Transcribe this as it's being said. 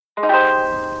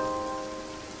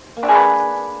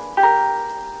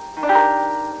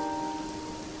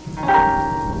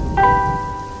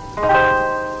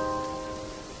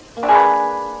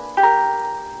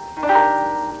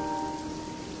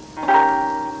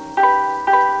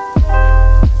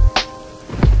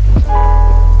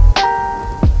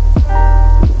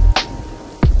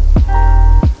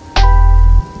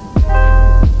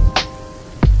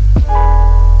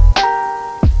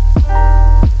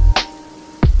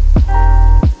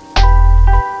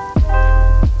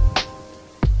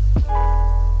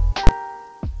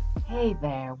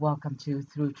there. Welcome to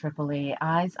Through AAA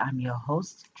Eyes. I'm your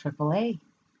host, AAA.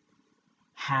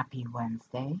 Happy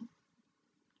Wednesday.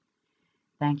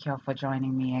 Thank you all for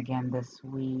joining me again this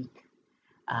week.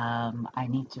 I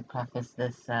need to preface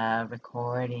this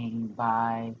recording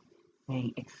by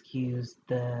saying, excuse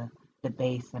the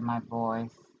bass in my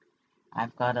voice.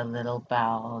 I've got a little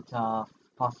bout of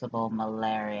possible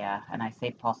malaria, and I say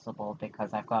possible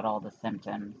because I've got all the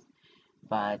symptoms,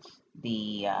 but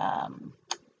the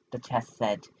test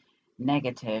said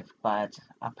negative, but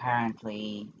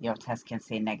apparently your test can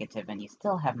say negative and you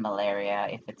still have malaria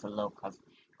if it's a low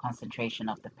concentration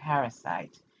of the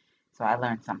parasite. So I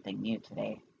learned something new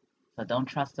today. So don't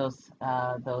trust those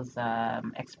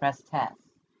express tests.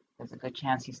 There's a good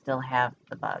chance you still have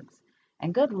the bugs.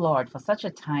 And good Lord, for such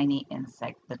a tiny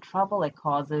insect, the trouble it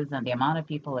causes and the amount of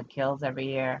people it kills every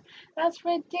year, that's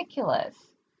ridiculous.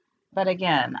 But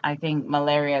again, I think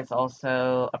malaria is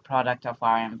also a product of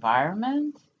our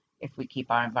environment. If we keep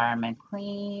our environment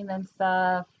clean and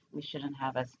stuff, we shouldn't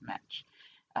have as much,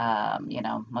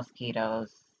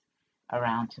 mosquitoes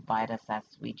around to bite us as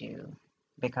we do.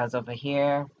 Because over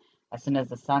here, as soon as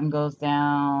the sun goes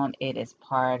down, it is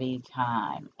party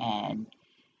time. And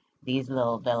these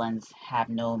little villains have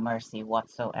no mercy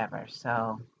whatsoever.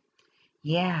 So,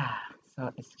 yeah.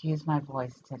 So, excuse my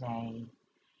voice today.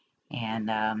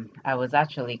 And I was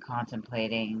actually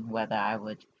contemplating whether I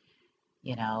would,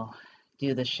 you know,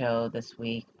 do the show this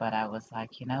week, but I was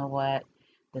like, you know what?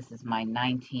 This is my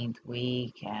 19th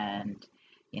week and,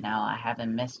 I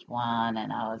haven't missed one.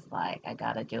 And I was like, I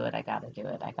got to do it. I got to do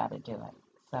it. I got to do it.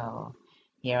 So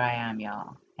here I am,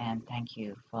 y'all. And thank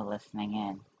you for listening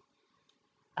in.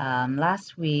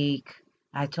 Last week,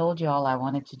 I told y'all I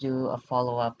wanted to do a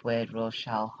follow up with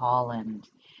Rochelle Holland,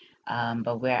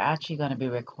 but we're actually going to be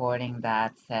recording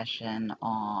that session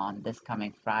on this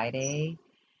coming Friday.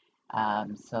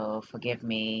 So forgive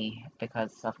me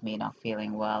because of me not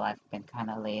feeling well. I've been kind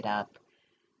of laid up.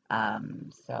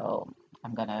 So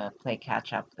I'm going to play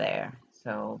catch up there.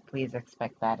 So please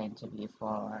expect that interview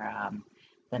for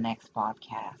the next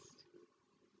podcast.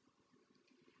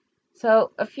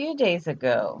 So a few days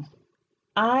ago,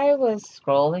 I was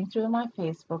scrolling through my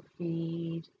Facebook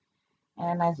feed,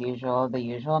 and as usual, the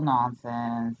usual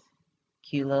nonsense,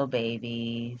 cute little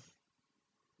babies,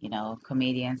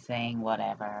 comedians saying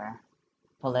whatever,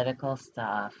 political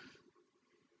stuff.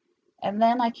 And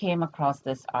then I came across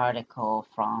this article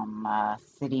from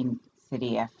City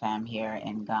FM here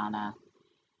in Ghana,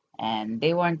 and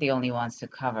they weren't the only ones to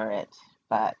cover it,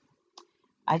 but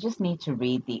I just need to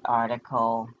read the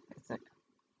article,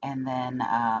 and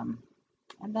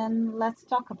then let's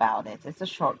talk about it. It's a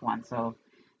short one, so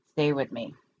stay with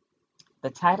me.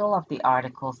 The title of the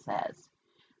article says,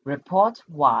 "Report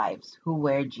Wives Who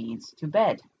Wear Jeans to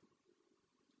Bed."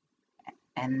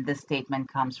 And this statement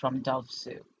comes from Dove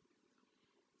Sue.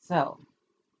 So,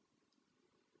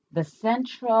 the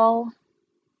Central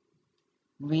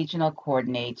Regional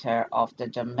Coordinator of the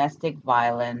Domestic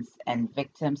Violence and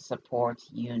Victim Support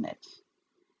Unit,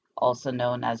 also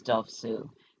known as Dove Sue.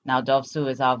 Now, Dove Sue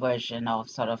is our version of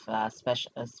sort of a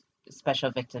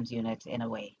special victims unit in a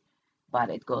way, but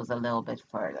it goes a little bit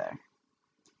further.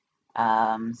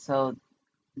 So,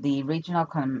 the regional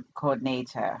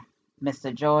coordinator,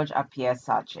 Mr. George Appiah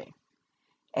Sache,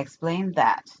 explained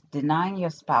that denying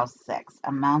your spouse sex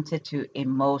amounted to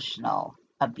emotional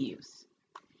abuse.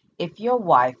 If your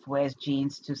wife wears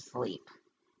jeans to sleep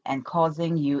and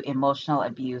causing you emotional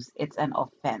abuse, it's an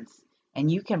offense, and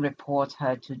you can report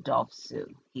her to Dove Sue,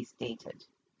 he stated.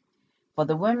 For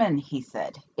the women, he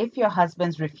said, if your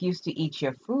husbands refuse to eat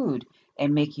your food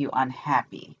and make you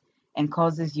unhappy and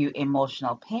causes you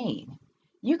emotional pain,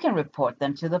 you can report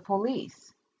them to the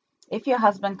police. If your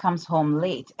husband comes home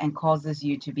late and causes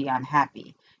you to be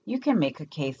unhappy, you can make a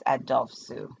case at Dove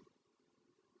Sue.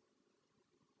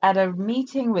 At a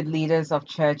meeting with leaders of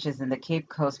churches in the Cape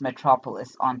Coast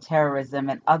metropolis on terrorism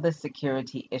and other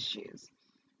security issues,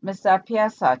 Mr.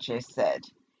 Appiah Sache said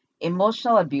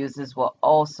emotional abuses were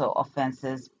also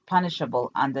offenses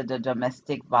punishable under the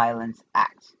Domestic Violence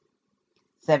Act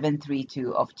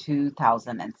 732 of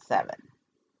 2007.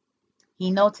 He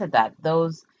noted that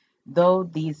though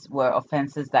these were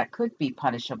offenses that could be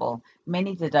punishable,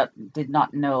 many did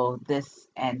not know this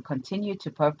and continued to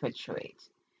perpetuate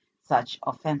such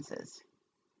offenses.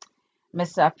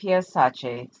 Mr. Appiah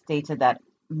Sache stated that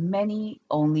many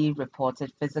only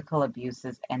reported physical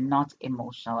abuses and not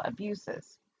emotional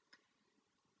abuses.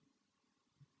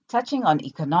 Touching on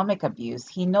economic abuse,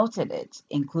 he noted it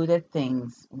included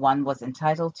things one was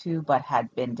entitled to but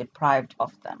had been deprived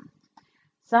of them.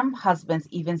 Some husbands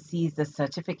even seized the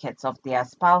certificates of their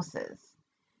spouses.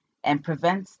 and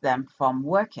prevents them from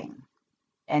working,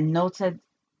 and noted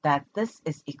that this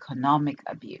is economic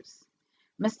abuse.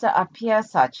 Mr. Apia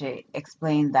Sache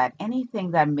explained that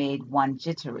anything that made one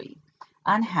jittery,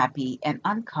 unhappy, and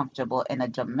uncomfortable in a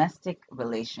domestic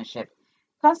relationship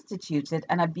constituted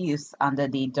an abuse under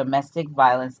the Domestic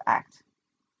Violence Act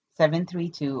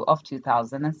 732 of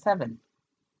 2007.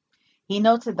 He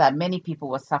noted that many people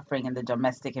were suffering in the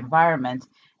domestic environment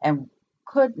and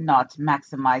could not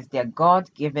maximize their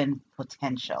God given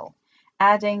potential,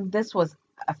 adding this was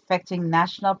affecting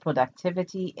national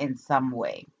productivity in some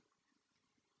way.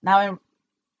 Now, in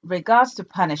regards to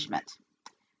punishment,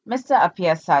 Mr.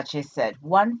 Apia Sache said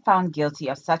one found guilty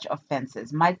of such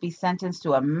offenses might be sentenced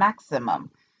to a maximum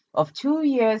of 2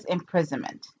 years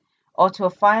imprisonment or to a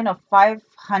fine of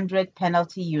 500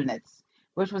 penalty units,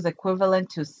 which was equivalent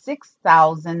to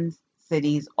 6,000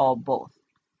 cities or both.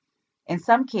 In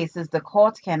some cases, the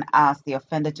court can ask the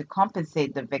offender to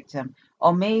compensate the victim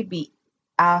or may be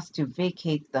asked to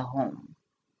vacate the home.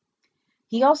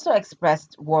 He also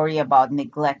expressed worry about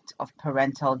neglect of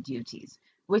parental duties,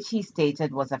 which he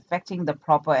stated was affecting the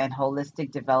proper and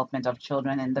holistic development of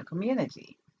children in the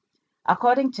community.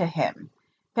 According to him,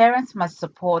 parents must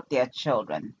support their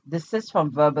children, desist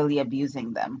from verbally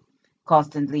abusing them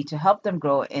constantly to help them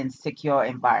grow in secure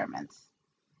environments.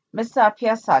 Mr.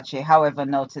 Apia Sache, however,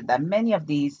 noted that many of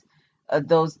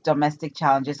those domestic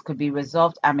challenges could be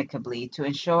resolved amicably to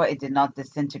ensure it did not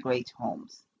disintegrate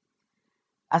homes.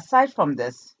 Aside from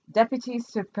this,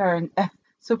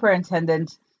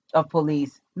 Superintendent of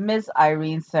Police Ms.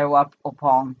 Irene Serwap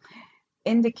Opong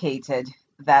indicated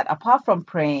that apart from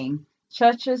praying,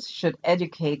 churches should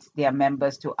educate their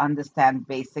members to understand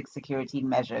basic security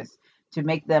measures to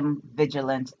make them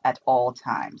vigilant at all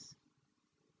times.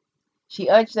 She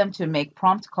urged them to make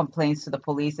prompt complaints to the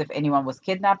police if anyone was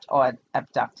kidnapped or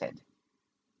abducted.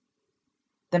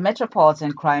 The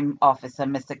Metropolitan Crime Officer,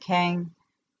 Mr. Kang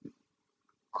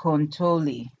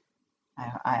Kuntuli,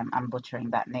 I'm butchering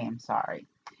that name, sorry,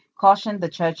 cautioned the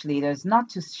church leaders not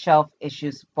to shelve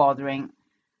issues bordering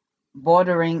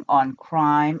on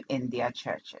crime in their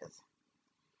churches.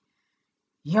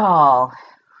 Y'all,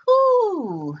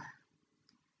 whoo.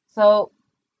 So,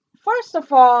 first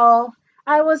of all,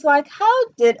 I was like, how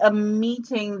did a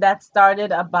meeting that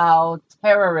started about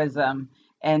terrorism,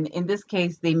 and in this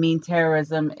case, they mean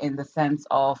terrorism in the sense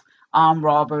of armed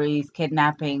robberies,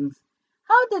 kidnappings,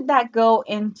 how did that go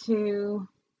into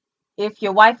if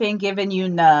your wife ain't giving you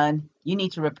none, you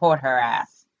need to report her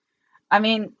ass? I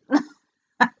mean,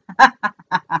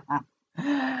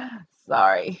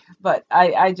 sorry, but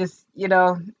I just,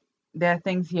 there are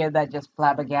things here that just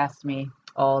flabbergast me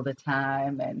all the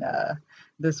time, and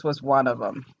this was one of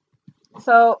them.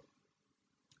 So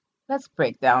let's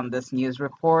break down this news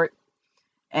report.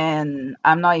 And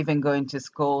I'm not even going to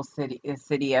scold City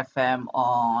FM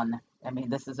on. I mean,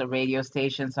 this is a radio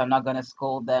station, so I'm not going to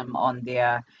scold them on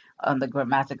the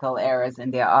grammatical errors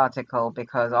in their article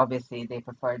because obviously they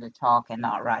prefer to talk and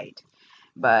not write.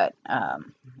 But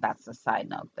that's a side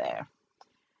note there.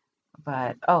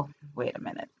 But oh, wait a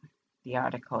minute. The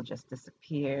article just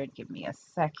disappeared. Give me a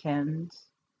second.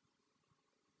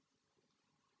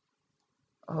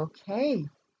 Okay.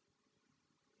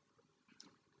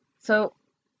 So,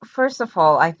 first of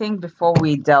all, I think before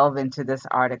we delve into this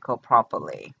article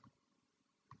properly,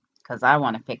 because I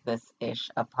want to pick this ish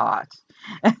apart,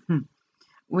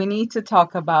 we need to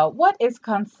talk about what is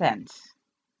consent.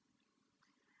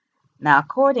 Now,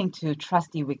 according to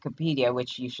trusty Wikipedia,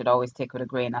 which you should always take with a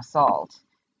grain of salt,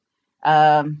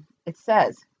 it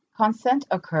says consent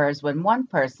occurs when one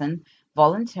person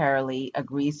voluntarily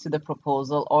agrees to the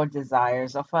proposal or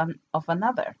desires of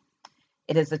another.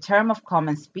 It is a term of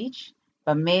common speech,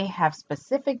 but may have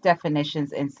specific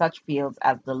definitions in such fields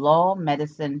as the law,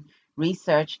 medicine,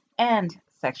 research, and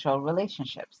sexual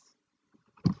relationships.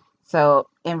 So,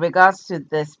 in regards to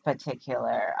this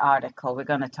particular article, we're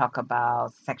going to talk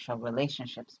about sexual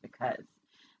relationships because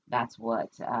that's what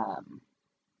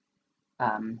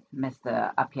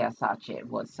Mr. Apia Sache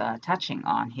was touching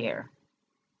on here.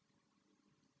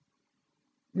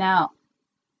 Now,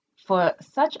 for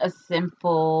such a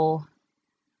simple,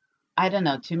 I don't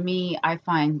know, to me, I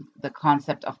find the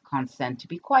concept of consent to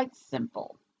be quite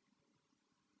simple.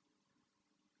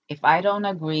 If I don't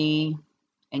agree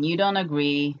and you don't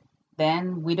agree,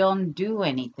 then we don't do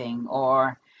anything,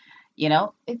 or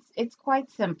it's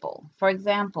quite simple. For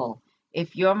example,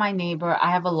 if you're my neighbor,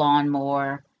 I have a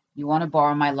lawnmower, you want to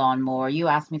borrow my lawnmower, you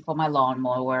ask me for my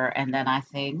lawnmower, and then I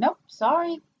say, nope,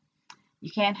 sorry,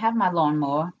 you can't have my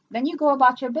lawnmower, then you go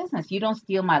about your business. You don't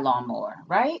steal my lawnmower,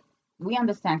 right? We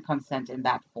understand consent in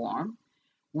that form.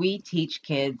 We teach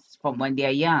kids from when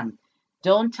they're young,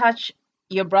 don't touch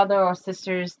your brother or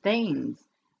sister's things,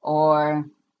 or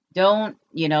don't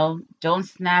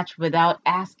snatch without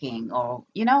asking, or,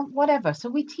 whatever. So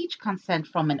we teach consent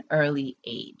from an early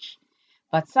age.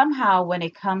 But somehow when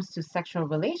it comes to sexual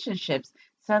relationships,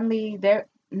 suddenly there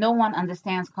no one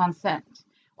understands consent.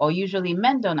 Or usually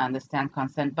men don't understand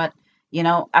consent. But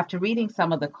after reading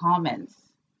some of the comments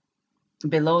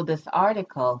below this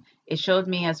article, it showed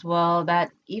me as well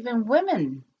that even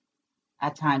women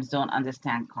at times don't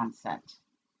understand consent.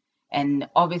 And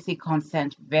obviously,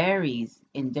 consent varies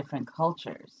in different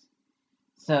cultures.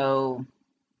 So,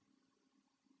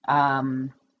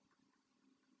 um,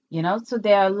 so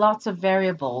there are lots of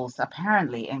variables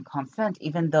apparently in consent,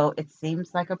 even though it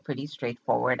seems like a pretty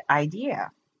straightforward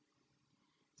idea.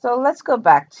 So let's go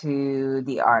back to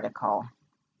the article.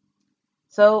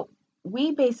 So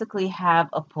we basically have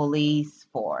a police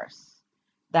force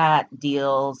that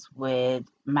deals with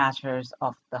matters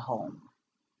of the home,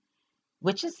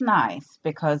 which is nice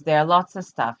because there are lots of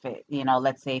stuff.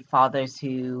 Let's say fathers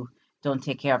who don't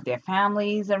take care of their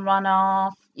families and run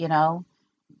off,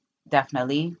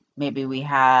 definitely. Maybe we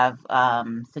have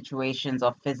situations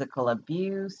of physical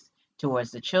abuse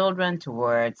towards the children,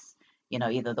 towards,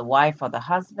 either the wife or the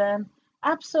husband.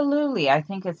 Absolutely. I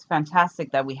think it's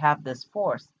fantastic that we have this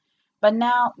force. But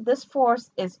now this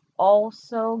force is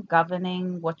also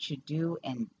governing what you do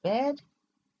in bed.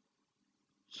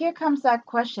 Here comes that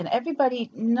question.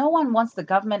 No one wants the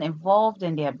government involved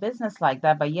in their business like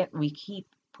that, but yet we keep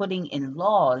putting in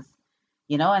laws,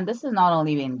 and this is not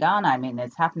only in Ghana. I mean,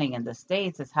 it's happening in the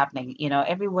States, it's happening,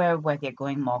 everywhere where they're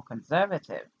going more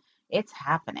conservative. It's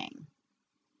happening.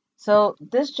 So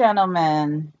this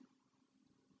gentleman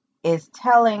is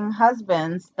telling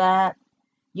husbands that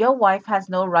your wife has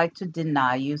no right to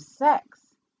deny you sex.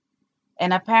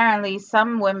 And apparently,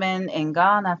 some women in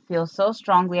Ghana feel so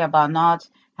strongly about not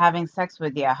having sex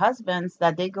with their husbands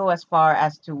that they go as far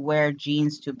as to wear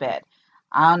jeans to bed.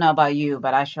 I don't know about you,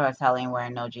 but I sure as hell ain't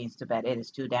wearing no jeans to bed. It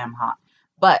is too damn hot.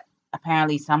 But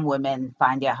apparently, some women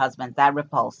find their husbands that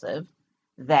repulsive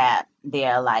that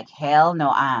they're like, hell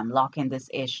no, I'm locking this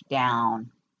ish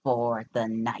down for the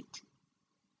night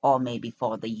or maybe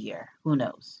for the year. Who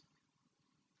knows?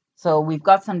 So we've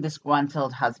got some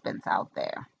disgruntled husbands out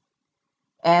there.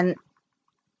 And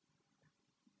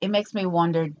it makes me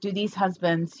wonder, do these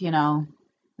husbands,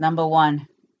 number one,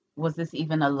 was this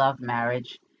even a love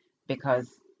marriage? Because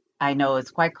I know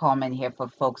it's quite common here for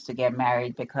folks to get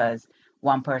married because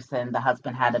one person, the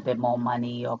husband, had a bit more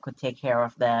money or could take care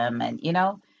of them. And,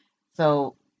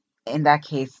 so in that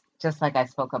case, just like I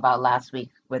spoke about last week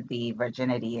with the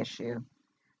virginity issue.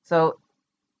 So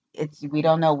we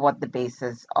don't know what the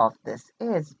basis of this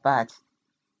is, but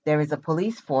there is a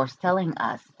police force telling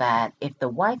us that if the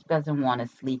wife doesn't want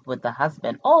to sleep with the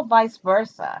husband, or vice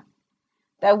versa,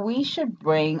 that we should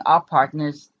bring our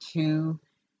partners to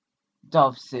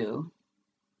Dovsu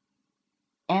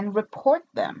and report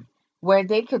them, where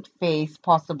they could face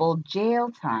possible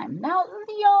jail time. Now,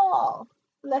 y'all,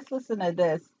 let's listen to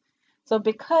this. So,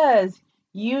 because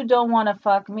you don't want to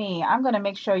fuck me, I'm going to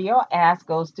make sure your ass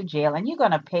goes to jail and you're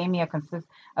going to pay me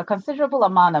a considerable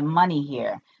amount of money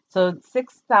here. So,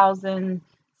 6,000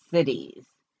 cities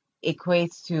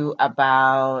equates to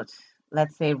about,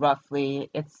 let's say, roughly,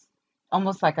 it's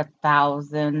almost like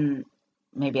 1,000,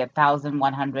 maybe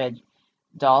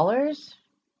 $1,100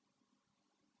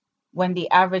 when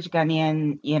the average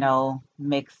Ghanaian,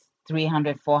 makes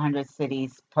 300, 400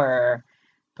 cities per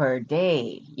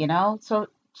day, So,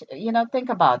 think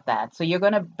about that. So you're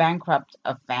going to bankrupt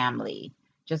a family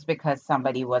just because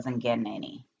somebody wasn't getting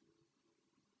any.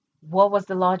 What was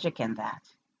the logic in that?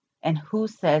 And who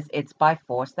says it's by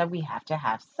force that we have to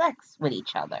have sex with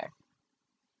each other?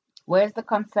 Where's the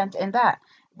consent in that?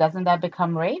 Doesn't that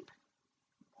become rape?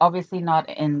 Obviously not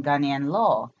in Ghanaian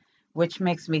law, which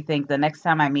makes me think the next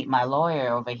time I meet my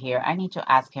lawyer over here, I need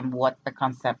to ask him what the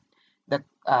concept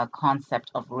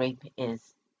of rape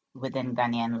is within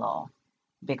Ghanaian law,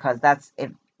 because that's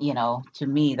if to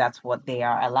me that's what they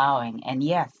are allowing. And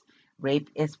yes, rape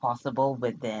is possible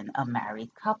within a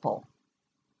married couple.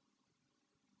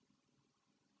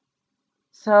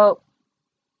 So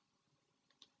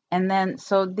and then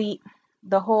so the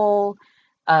whole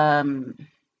um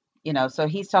so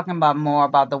he's talking about more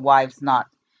about the wives not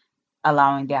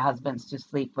allowing their husbands to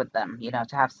sleep with them,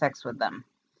 to have sex with them,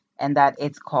 and that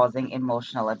it's causing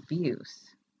emotional abuse.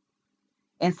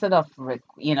 Instead of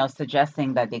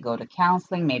suggesting that they go to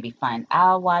counseling, maybe find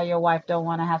out why your wife don't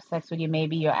want to have sex with you.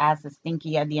 Maybe your ass is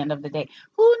stinky at the end of the day.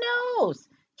 Who knows?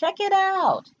 Check it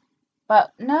out.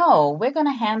 But no, we're going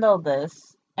to handle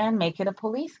this and make it a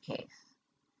police case.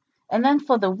 And then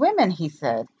for the women, he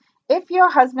said, if your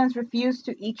husbands refuse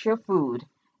to eat your food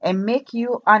and make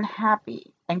you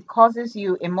unhappy and causes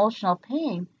you emotional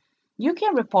pain, you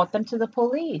can report them to the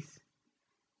police.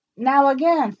 Now,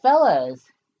 again, fellas,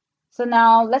 so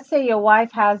now let's say your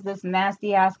wife has this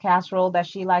nasty ass casserole that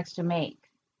she likes to make,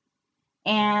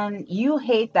 and you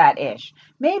hate that ish.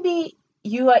 Maybe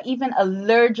you are even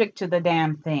allergic to the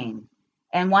damn thing.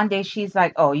 And one day she's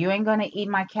like, oh, you ain't gonna eat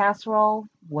my casserole?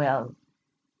 Well,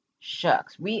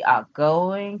 shucks, we are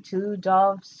going to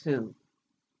Dove Soup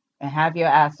and have your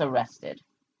ass arrested.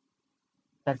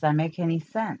 Does that make any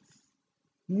sense?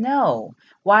 No.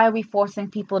 Why are we forcing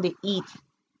people to eat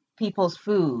people's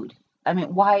food? I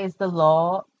mean, why is the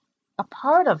law a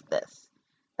part of this?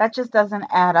 That just doesn't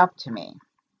add up to me.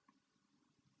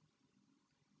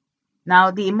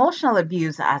 Now, the emotional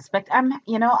abuse aspect,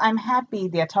 I'm happy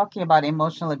they're talking about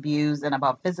emotional abuse and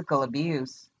about physical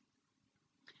abuse,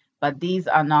 but these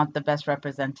are not the best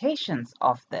representations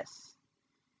of this.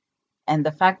 And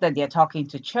the fact that they're talking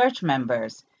to church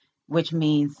members, which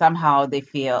means somehow they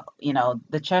feel,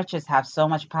 the churches have so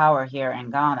much power here in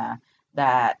Ghana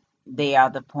that they are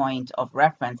the point of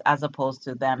reference as opposed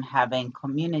to them having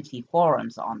community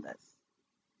forums on this.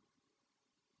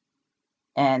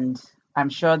 And I'm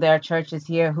sure there are churches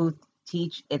here who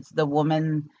teach it's the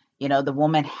woman, the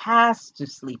woman has to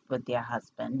sleep with their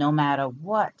husband no matter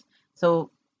what. So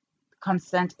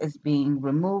consent is being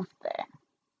removed there.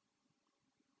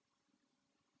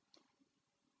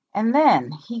 And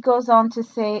then he goes on to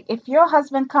say, if your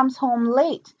husband comes home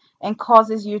late and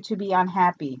causes you to be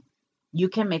unhappy, you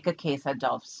can make a case at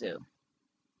Dove Sue.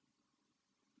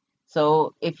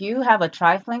 So if you have a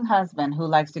trifling husband who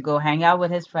likes to go hang out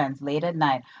with his friends late at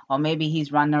night, or maybe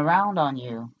he's running around on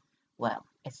you, well,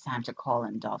 it's time to call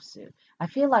in Dove Sue. I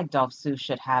feel like Dove Sue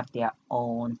should have their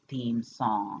own theme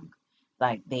song,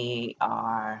 like they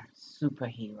are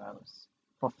superheroes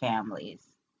for families,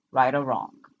 right or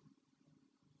wrong.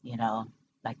 You know,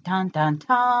 like dun dun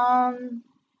dun,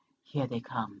 here they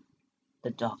come,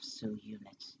 the Dove Sue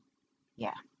unit.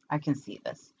 Yeah, I can see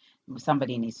this.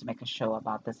 Somebody needs to make a show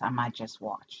about this. I might just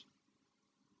watch.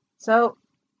 So,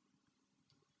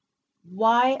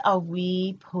 why are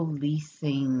we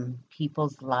policing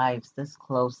people's lives this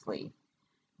closely?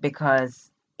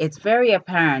 Because it's very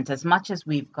apparent, as much as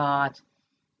we've got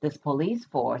this police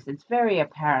force, it's very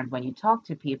apparent when you talk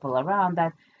to people around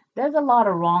that there's a lot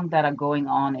of wrong that are going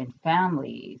on in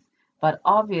families. But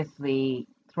obviously,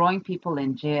 throwing people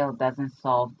in jail doesn't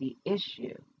solve the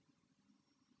issue.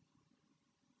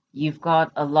 You've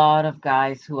got a lot of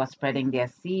guys who are spreading their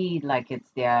seed like it's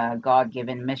their God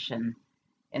given mission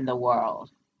in the world.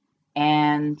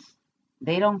 And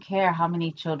they don't care how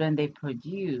many children they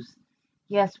produce.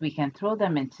 Yes, we can throw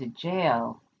them into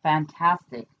jail.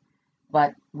 Fantastic.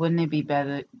 But wouldn't it be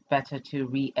better to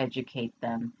re-educate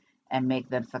them and make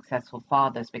them successful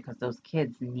fathers because those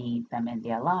kids need them in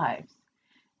their lives?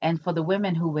 And for the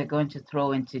women who we're going to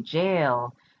throw into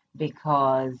jail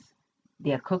because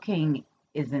their cooking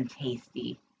isn't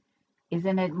tasty,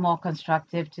 isn't it more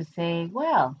constructive to say,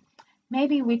 well,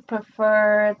 maybe we'd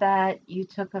prefer that you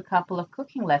took a couple of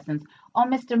cooking lessons? Or,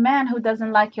 Mr. Man who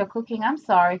doesn't like your cooking, I'm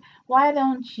sorry, why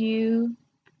don't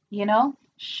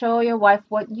show your wife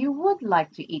what you would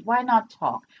like to eat? Why not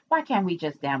talk? Why can't we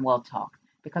just damn well talk?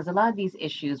 Because a lot of these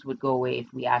issues would go away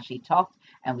if we actually talked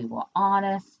and we were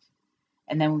honest,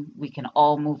 and then we can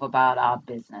all move about our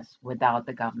business without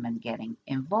the government getting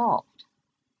involved.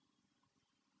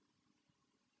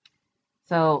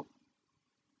 So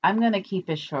I'm going to keep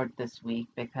it short this week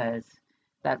because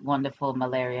that wonderful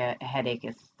malaria headache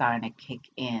is starting to kick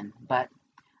in. But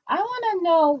I want to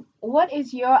know, what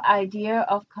is your idea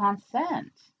of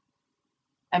consent?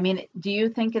 I mean, do you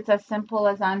think it's as simple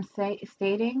as I'm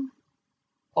stating?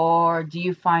 Or do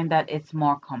you find that it's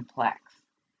more complex?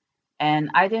 And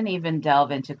I didn't even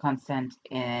delve into consent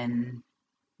in,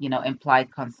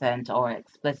 implied consent or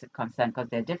explicit consent because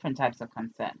there are different types of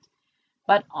consent.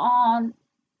 But on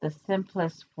the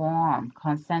simplest form,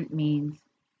 consent means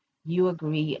you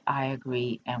agree, I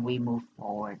agree, and we move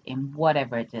forward in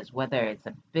whatever it is, whether it's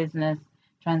a business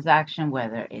transaction,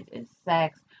 whether it is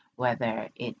sex, whether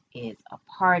it is a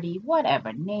party,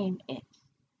 whatever, name it.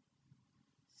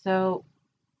 So,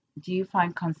 do you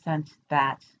find consent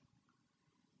that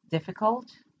difficult?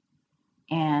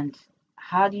 And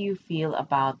how do you feel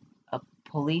about a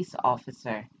police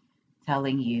officer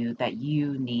telling you that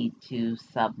you need to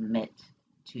submit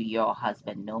to your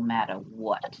husband no matter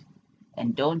what?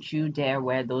 And don't you dare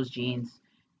wear those jeans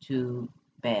to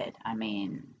bed. I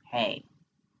mean, hey,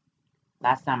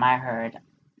 last time I heard,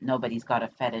 nobody's got a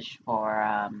fetish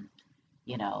for,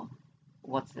 you know,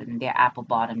 what's in their apple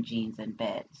bottom jeans in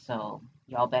bed. So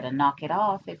y'all better knock it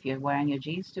off if you're wearing your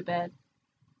jeans to bed.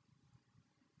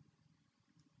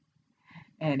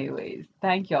 Anyways,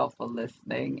 thank y'all for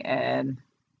listening, and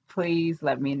please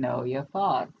let me know your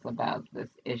thoughts about this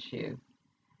issue.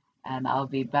 And I'll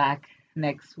be back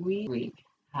next week.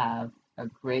 Have a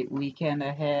great weekend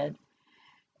ahead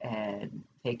and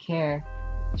take care.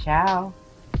 Ciao.